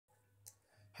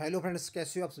Hello friends,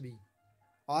 कैसे हो आप सभी।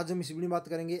 आज हम इस वीडियो में बात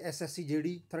करेंगे एसएससी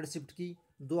जेडी थर्ड शिफ्ट की।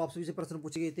 दो आप सभी से प्रश्न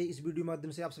पूछे गए थे, इस वीडियो के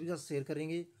माध्यम से आप सभी का शेयर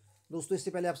करेंगे। दोस्तों,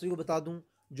 इससे पहले आप सभी को बता दूं,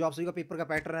 जो आप सभी का पेपर का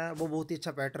पैटर्न है वो बहुत ही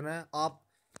अच्छा पैटर्न है। आप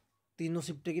तीनों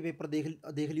शिफ्ट के पेपर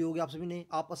देख लिए होंगे आप सभी ने।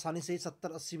 आप आसानी से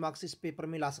 70-80 मार्क्स इस पेपर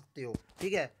में ला सकते हो,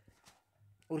 ठीक है।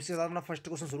 और इसके साथ अपना फर्स्ट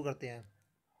क्वेश्चन शुरू करते हैं।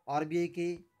 आरबीआई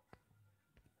के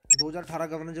 2018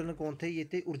 गवर्नर जनरल कौन थे? ये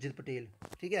थे उर्जित पटेल,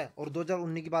 ठीक है। और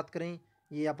 2019 की बात करें,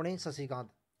 ये अपने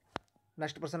शशिकांत।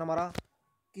 नेक्स्ट प्रश्न हमारा,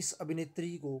 किस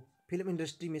अभिनेत्री को फिल्म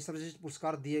इंडस्ट्री में सर्वश्रेष्ठ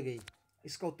पुरस्कार दिए गए?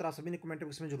 इसका उत्तर आप सभी ने कमेंट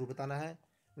बॉक्स में जरूर बताना है।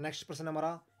 नेक्स्ट प्रश्न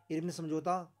हमारा, इरविन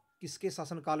समझौता किसके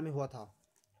शासनकाल में हुआ था?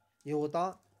 ये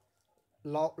होता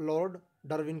लॉर्ड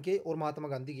डार्विन के और महात्मा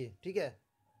गांधी के, ठीक है।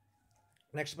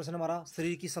 नेक्स्ट प्रश्न हमारा,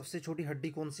 शरीर की सबसे छोटी हड्डी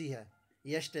कौन सी है?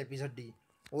 ये स्टेपिस हड्डी।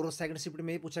 और सेकंड शिफ्ट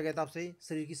में पूछा गया था आपसे,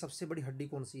 शरीर की सबसे बड़ी हड्डी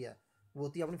कौन सी है? वो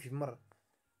होती है अपनी फीमर।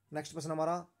 नेक्स्ट प्रश्न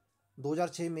हमारा,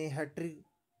 2006 में हैट्रिक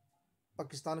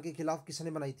पाकिस्तान के खिलाफ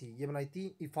किसने बनाई थी? ये बनाई थी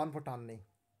इरफान पठान ने,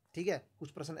 ठीक है।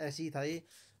 कुछ प्रश्न ऐसे ही था ये।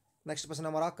 नेक्स्ट प्रश्न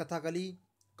हमारा, कथकली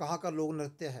कहाँ का लोक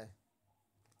नृत्य है?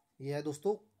 ये है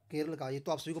दोस्तों केरल का। ये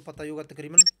तो आप सभी को पता ही होगा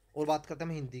तकरीबन। और बात करते हैं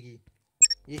हम हिंदी की।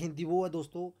 ये हिंदी वो है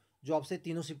दोस्तों जो आपसे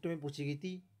तीनों शिफ्ट में पूछी गई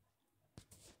थी।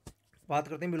 बात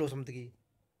करते हैं विलोम शब्द की।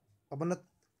 अवनत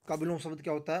का विलोम शब्द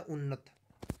क्या होता है? उन्नत।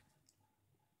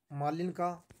 मालिन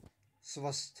का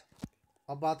स्वस्थ।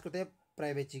 अब बात करते हैं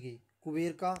पर्यवेक्षी की।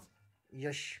 कुबेर का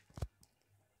यश।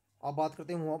 अब बात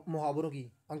करते हैं मुहावरों की।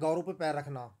 अंगारों पर पैर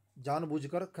रखना,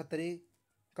 जानबूझकर खतरे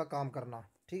का काम करना,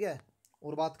 ठीक है।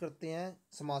 और बात करते हैं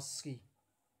समास की।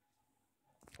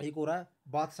 एक और है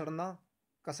बात सड़ना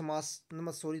का समास,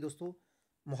 सॉरी दोस्तों,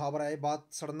 मुहावरा है बात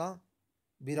सड़ना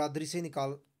बिरादरी से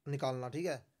निकालना, ठीक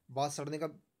है। बात सड़ने का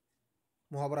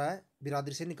मुहावरा है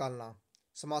बिरादरी से निकालना।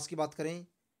 समास की बात करें,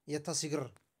 यथाशीघ्र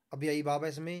अभी आई बाब है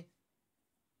इसमें।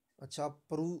 अच्छा,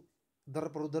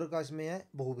 परुदर का इसमें है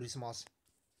बहुब्री समास।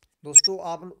 दोस्तों,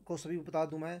 आपको सभी बता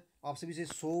दूं, मैं आप सभी से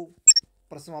 100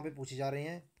 प्रश्न वहाँ पे पूछे जा रहे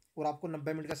हैं और आपको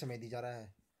 90 मिनट का समय दिया जा रहा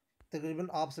है। तकरीबन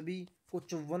आप सभी को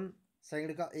 54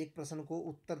 सेकंड का एक प्रश्न को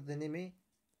उत्तर देने में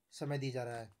समय दिया जा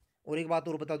रहा है। और एक बात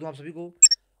और बता दूं आप सभी को,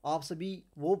 आप सभी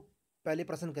वो पहले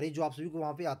प्रश्न करें जो आप सभी को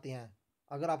वहाँ पे आते हैं।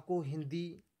 अगर आपको हिंदी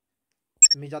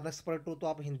में ज़्यादा एक्सपर्ट हो तो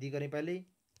आप हिंदी करें पहले,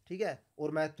 ठीक है।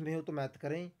 और मैथ में हो तो मैथ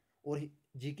करें, और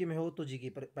जीके में हो तो जीके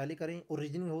पहले करें, और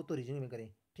रीजनिंग में हो तो रीजनिंग में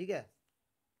करें, ठीक है।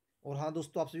 और हाँ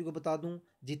दोस्तों, आप सभी को बता दूं,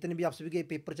 जितने भी आप सभी के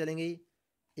पेपर चलेंगे,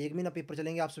 1 महीना पेपर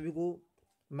चलेंगे, आप सभी को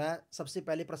मैं सबसे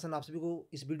पहले प्रश्न आप सभी को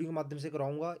इस वीडियो के माध्यम से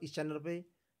कराऊंगा इस चैनल पे,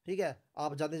 ठीक है।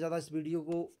 आप ज़्यादा से ज़्यादा इस वीडियो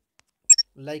को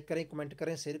लाइक करें, कमेंट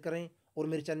करें, शेयर करें और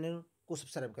मेरे चैनल को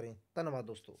सब्सक्राइब करें। धन्यवाद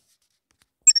दोस्तों।